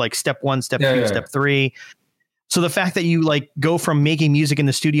or very like step 1, step 2, step 3. So the fact that you like go from making music in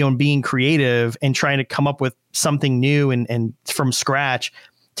the studio and being creative and trying to come up with something new and from scratch,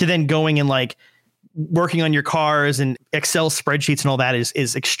 to then going and like working on your cars and Excel spreadsheets and all that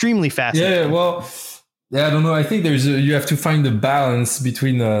is extremely fascinating. Yeah, well, I don't know. I think you have to find the balance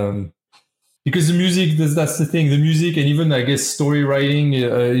between because the music, that's the thing. The music and even I guess story writing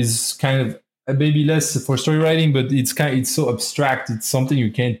is kind of maybe less for story writing, but it's so abstract. It's something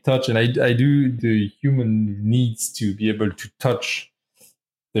you can't touch, and I do. The human needs to be able to touch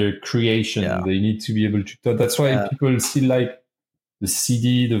their creation. Yeah. They need to be able to touch. That's why people still like the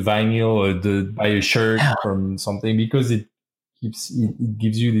CD, the vinyl, or buy a shirt from something, because it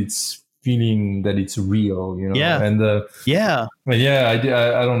gives you this feeling that it's real, And I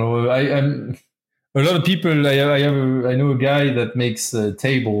don't know. I'm a lot of people. I know a guy that makes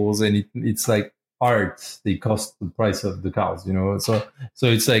tables, and it's like art. They cost the price of the cars, So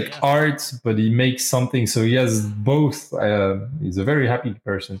it's like art, but he makes something. So he has both. He's a very happy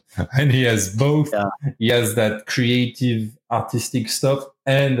person, and he has both. Yeah. He has that creative, artistic stuff,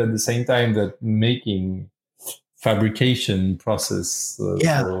 and at the same time that making fabrication process.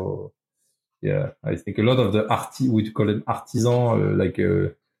 So, I think a lot of the we call it artisan, like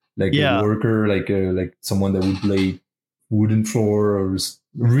a worker, like someone that would lay wooden floor or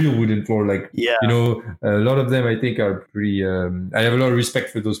real wooden floor. Like, a lot of them I think are pretty, I have a lot of respect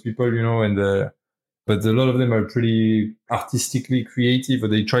for those people, but a lot of them are pretty artistically creative, or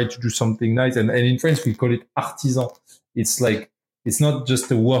they try to do something nice. And in French, we call it artisan. It's like, it's not just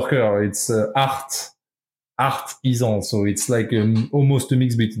a worker, it's artisan. So it's like almost a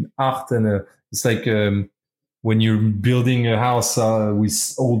mix between art and it's like when you're building a house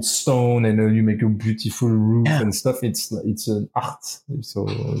with old stone and you make a beautiful roof and stuff. It's an art. So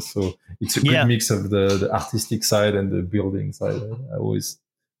it's a good mix of the artistic side and the building side. I always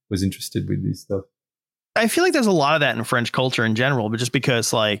was interested with this stuff. I feel like there's a lot of that in French culture in general, but just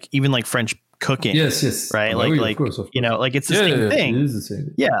because like even like French cooking. Yes. Right. Of course. Like it's the same thing. It is the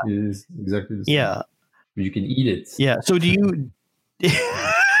same. Yeah. It is exactly the same. Yeah. You can eat it. Yeah. So do you, do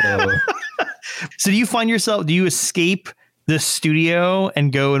you escape the studio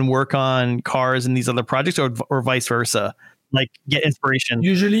and go and work on cars and these other projects, or vice versa? Like get inspiration?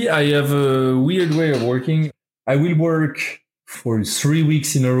 Usually I have a weird way of working. I will work for 3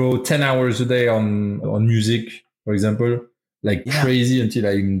 weeks in a row, 10 hours a day on music, for example, crazy until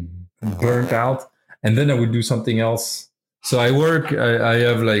I'm burnt out. And then I would do something else. So I work, I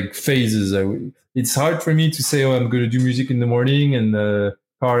have like phases. It's hard for me to say, I'm going to do music in the morning and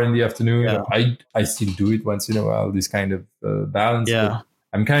car in the afternoon. Yeah. I still do it once in a while, this kind of balance. Yeah.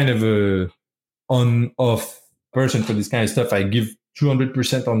 I'm kind of a on-off person for this kind of stuff. I give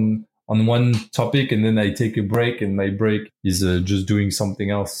 200% on one topic, and then I take a break, and my break is just doing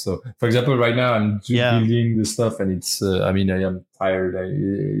something else. So, for example, right now I'm building the stuff, and it's, I am tired.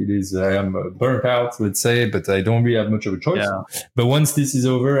 I am burnt out, let's say, but I don't really have much of a choice. Yeah. But once this is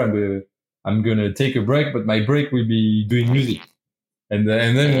over, I'm going to take a break, but my break will be doing music. And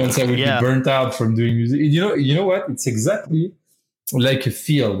then once I will be burnt out from doing music, you know what? It's exactly like a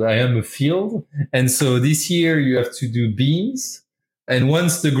field. I am a field. And so this year you have to do beans. And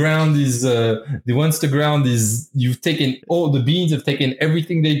once the ground is, you've taken all the beans, have taken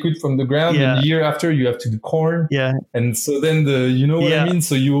everything they could from the ground. Yeah. And the year after you have to do corn. Yeah. And so then what I mean?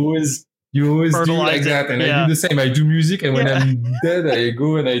 So you always do like that. And I do the same. I do music. And when I'm dead, I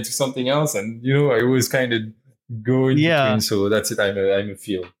go and I do something else. And, I always kind of go in between. So that's it. I'm a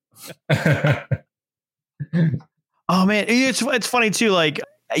field. Oh man. It's funny too. Like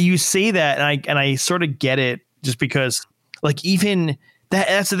you say that and I sort of get it, just because like even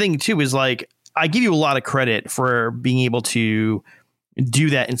That's the thing too, is like, I give you a lot of credit for being able to do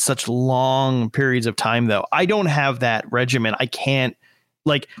that in such long periods of time, though. I don't have that regimen. I can't,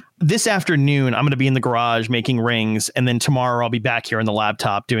 like, this afternoon, I'm going to be in the garage making rings. And then tomorrow I'll be back here on the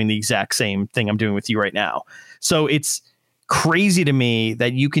laptop doing the exact same thing I'm doing with you right now. So it's crazy to me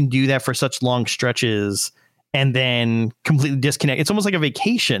that you can do that for such long stretches and then completely disconnect. It's almost like a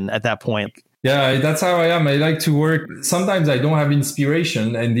vacation at that point. Yeah, that's how I am. I like to work. Sometimes I don't have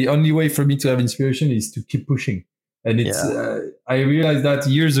inspiration, and the only way for me to have inspiration is to keep pushing. And it's, I realized that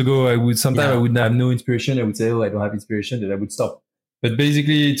years ago, I would have no inspiration. I would say, oh, I don't have inspiration, then I would stop. But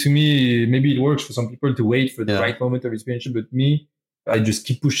basically, to me, maybe it works for some people to wait for the right moment of inspiration. But me, I just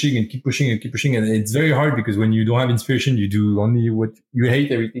keep pushing and keep pushing and keep pushing. And it's very hard because when you don't have inspiration, you do only what you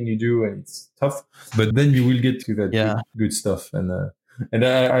hate, everything you do, and it's tough. But then you will get to that good stuff. And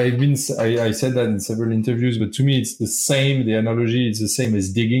I said that in several interviews, but to me, it's the same. The analogy is the same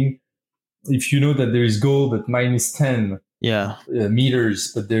as digging. If you know that there is gold at minus 10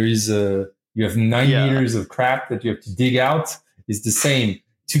 meters, but there is you have 9 meters of crap that you have to dig out, is the same.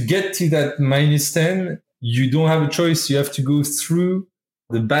 To get to that minus 10, you don't have a choice. You have to go through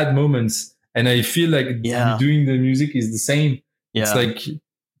the bad moments. And I feel like doing the music is the same. Yeah. It's like,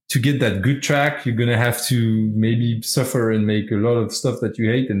 to get that good track, you're going to have to maybe suffer and make a lot of stuff that you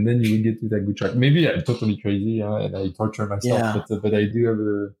hate, and then you will get to that good track. Maybe I'm totally crazy and I torture myself, but I do have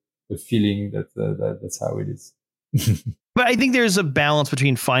a feeling that that's how it is. But I think there's a balance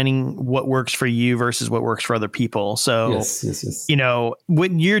between finding what works for you versus what works for other people. So, yes. You know,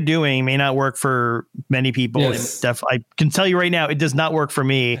 what you're doing may not work for many people. Yes. I can tell you right now, it does not work for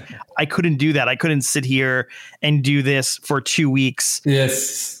me. I couldn't do that. I couldn't sit here and do this for 2 weeks.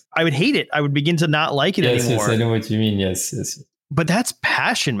 Yes. I would hate it. I would begin to not like it anymore. Yes, I know what you mean. Yes. But that's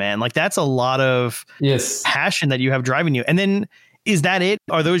passion, man. Like, that's a lot of passion that you have driving you. And then, is that it?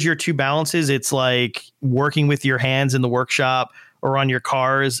 Are those your two balances? It's like working with your hands in the workshop or on your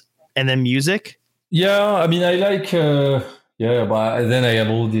cars, and then music? Yeah, I mean, I like, but then I have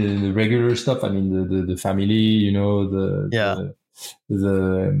all the regular stuff. I mean, the family, you know,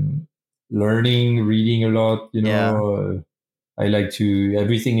 the learning, reading a lot, you know. I like to,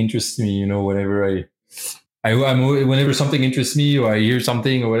 everything interests me, you know, whenever whenever something interests me or I hear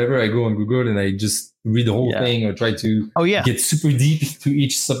something or whatever, I go on Google and I just read the whole thing or try to get super deep to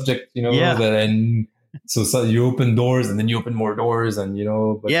each subject, you know, and so you open doors and then you open more doors and, you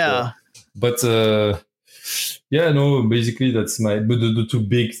know, basically that's but the two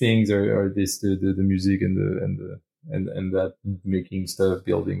big things are this, the music and that making stuff,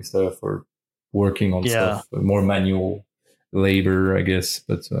 building stuff or working on stuff, more manual labor, I guess.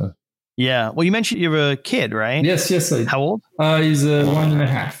 But well, you mentioned you have a kid, right? Yes. How old? He's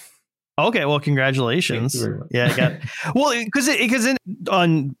 1.5. Okay, well, congratulations. Thank you very much. Yeah, because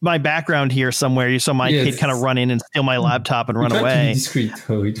on my background here somewhere, you saw my kid kind of run in and steal my laptop and run away. Discreet.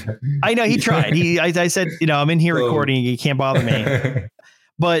 I know he tried. I said, you know, I'm in here recording. You can't bother me.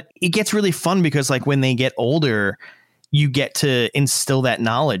 But it gets really fun because, like, when they get older, you get to instill that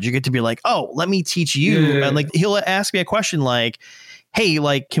knowledge. You get to be like, oh, let me teach you. And like, he'll ask me a question like, hey,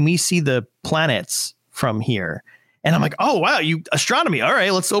 like, can we see the planets from here? And I'm like, oh, wow, astronomy. All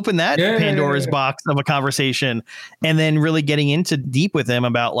right, let's open that Pandora's box of a conversation. And then really getting into deep with him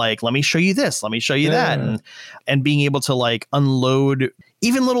about like, let me show you this, let me show you that. And being able to like unload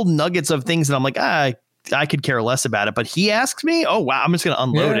even little nuggets of things that I'm like, I could care less about it. But he asks me, oh, wow, I'm just going to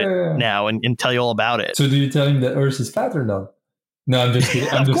unload it now and tell you all about it. So do you tell him that Earth is flat or not? No, I'm just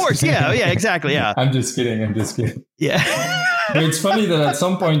kidding. Of course. Yeah, exactly. Yeah. I'm just kidding. Yeah. But it's funny that at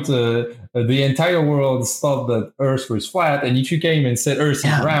some point the entire world thought that Earth was flat, and if you came and said Earth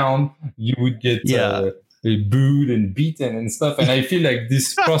is round, you would get booed and beaten and stuff. And I feel like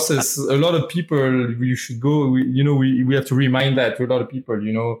this process, a lot of people, we should go. We have to remind that to a lot of people.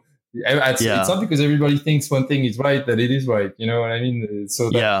 You know, it's not because everybody thinks one thing is right that it is right. You know what I mean? So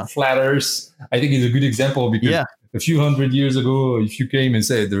that flat Earth, I think, is a good example because. A few hundred years ago, if you came and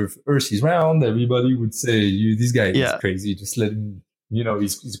said the Earth is round, everybody would say, this guy is crazy. Just let him, you know,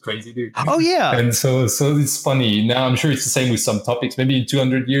 he's a crazy dude. Oh, yeah. And so it's funny. Now, I'm sure it's the same with some topics. Maybe in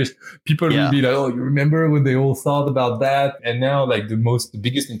 200 years, people will be like, oh, you remember when they all thought about that? And now, like, the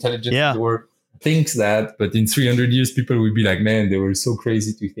biggest intelligence in the world thinks that. But in 300 years, people will be like, man, they were so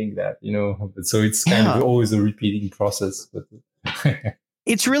crazy to think that, you know. But so it's kind of always a repeating process. But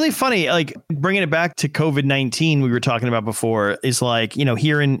it's really funny, like bringing it back to COVID-19 we were talking about before is like, you know,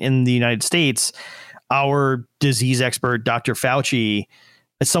 here in the United States, our disease expert, Dr. Fauci,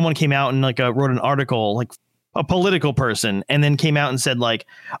 someone came out and like wrote an article, like a political person, and then came out and said like,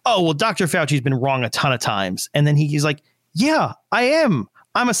 oh, well, Dr. Fauci's been wrong a ton of times. And then he's like, yeah, I am.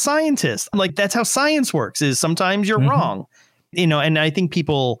 I'm a scientist. Like, that's how science works, is sometimes you're wrong, and I think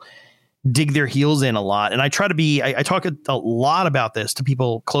people dig their heels in a lot. And I try to be, I talk a lot about this to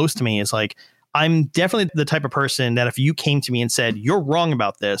people close to me. Is like, I'm definitely the type of person that if you came to me and said, you're wrong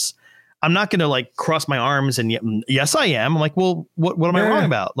about this, I'm not going to like cross my arms and yes, I am. I'm like, well, what am I wrong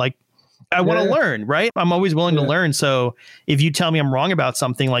about? Like, I want to learn, right? I'm always willing to learn. So if you tell me I'm wrong about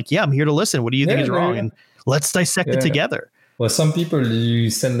something, like, I'm here to listen. What do you think is wrong? And let's dissect it together. Well, some people, you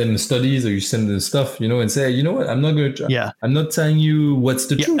send them studies or you send them stuff, and say, you know what, I'm not going to, I'm not telling you what's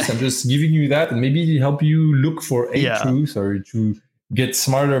the truth. I'm just giving you that and maybe help you look for a truth or to get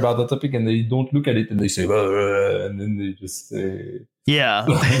smarter about the topic. And they don't look at it and they say, and then they just say,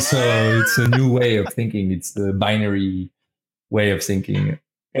 so it's a new way of thinking. It's the binary way of thinking.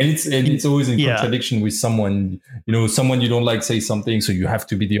 And it's always in contradiction with someone, someone you don't like say something, so you have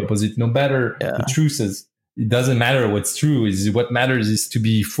to be the opposite. No matter the truth is, it doesn't matter what's true. Is what matters is to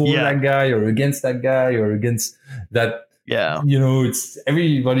be for that guy or against that guy or against that. Yeah, it's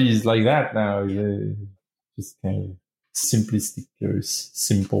everybody is like that now. Just kind of simplistic or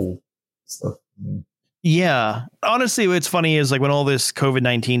simple stuff. Yeah, honestly, what's funny is like when all this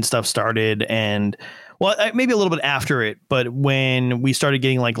COVID-19 stuff started and. Well, maybe a little bit after it, but when we started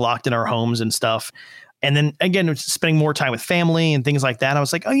getting like locked in our homes and stuff, and then again, spending more time with family and things like that, I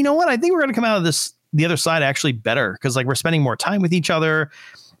was like, oh, you know what? I think we're going to come out of this, the other side actually better because like we're spending more time with each other.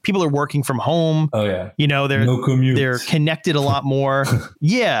 People are working from home. Oh, yeah. They're connected a lot more.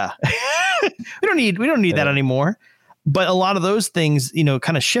 Yeah. we don't need that anymore. But a lot of those things,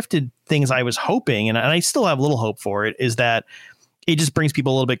 kind of shifted things I was hoping. And I still have a little hope for it is that it just brings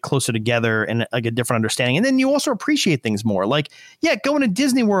people a little bit closer together and like a different understanding. And then you also appreciate things more. Like, going to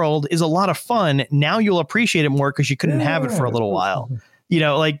Disney World is a lot of fun. Now you'll appreciate it more because you couldn't have it for a little while,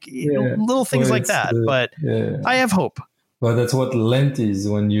 little things like that. But I have hope. Well, that's what Lent is.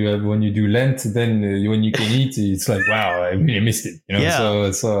 When you do Lent, then when you can eat, it's like, wow, I really missed it.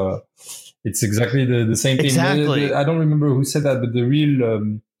 So it's exactly the same thing. Exactly. I don't remember who said that, but the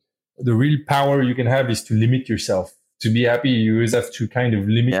real power you can have is to limit yourself. To be happy, you always have to kind of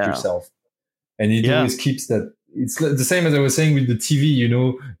limit yourself. And it always keeps that. It's the same as I was saying with the TV,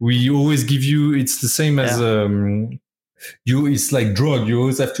 we always give you, it's the same as, it's like drug. You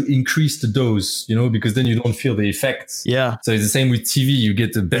always have to increase the dose, because then you don't feel the effects. Yeah. So it's the same with TV. You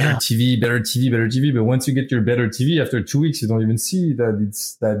get a better TV. But once you get your better TV, after 2 weeks, you don't even see that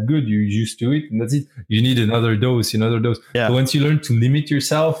it's that good. You're used to it and that's it. You need another dose. Yeah. So once you learn to limit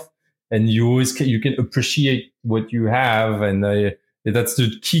yourself, and you can appreciate what you have. And that's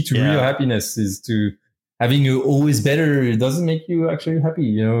the key to real happipiness is to having always better. It doesn't make you actually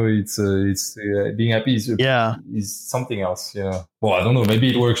happy. It's being happy is something else. Well, I don't know. Maybe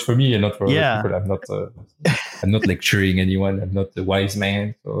it works for me and not for other people. I'm not lecturing anyone. I'm not the wise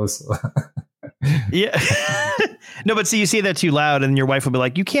man. So. Yeah. No, but see, you say that too loud and your wife will be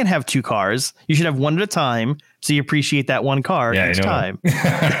like, you can't have two cars. You should have one at a time. So you appreciate that one car each time.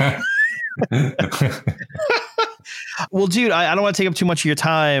 Well, dude, I don't want to take up too much of your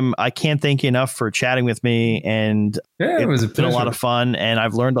time. I can't thank you enough for chatting with me, and it was been a lot of fun, and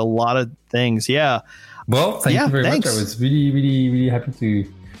I've learned a lot of things. Yeah. Well, thank you very much. I was really, really, really happy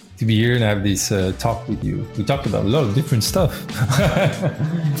to be here and have this talk with you. We talked about a lot of different stuff.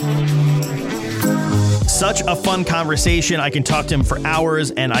 Such a fun conversation. I can talk to him for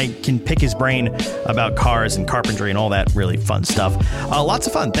hours and I can pick his brain about cars and carpentry and all that really fun stuff. Lots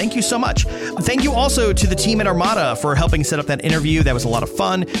of fun. Thank you so much. Thank you also to the team at Armada for helping set up that interview. That was a lot of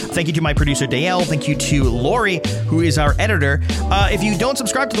fun. Thank you to my producer, Dale. Thank you to Lori, who is our editor. If you don't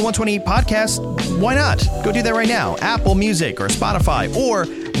subscribe to the 128 podcast, why not? Go do that right now. Apple Music or Spotify or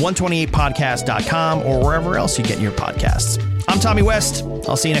 128podcast.com or wherever else you get your podcasts. I'm Tommy West.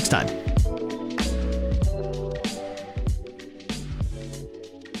 I'll see you next time.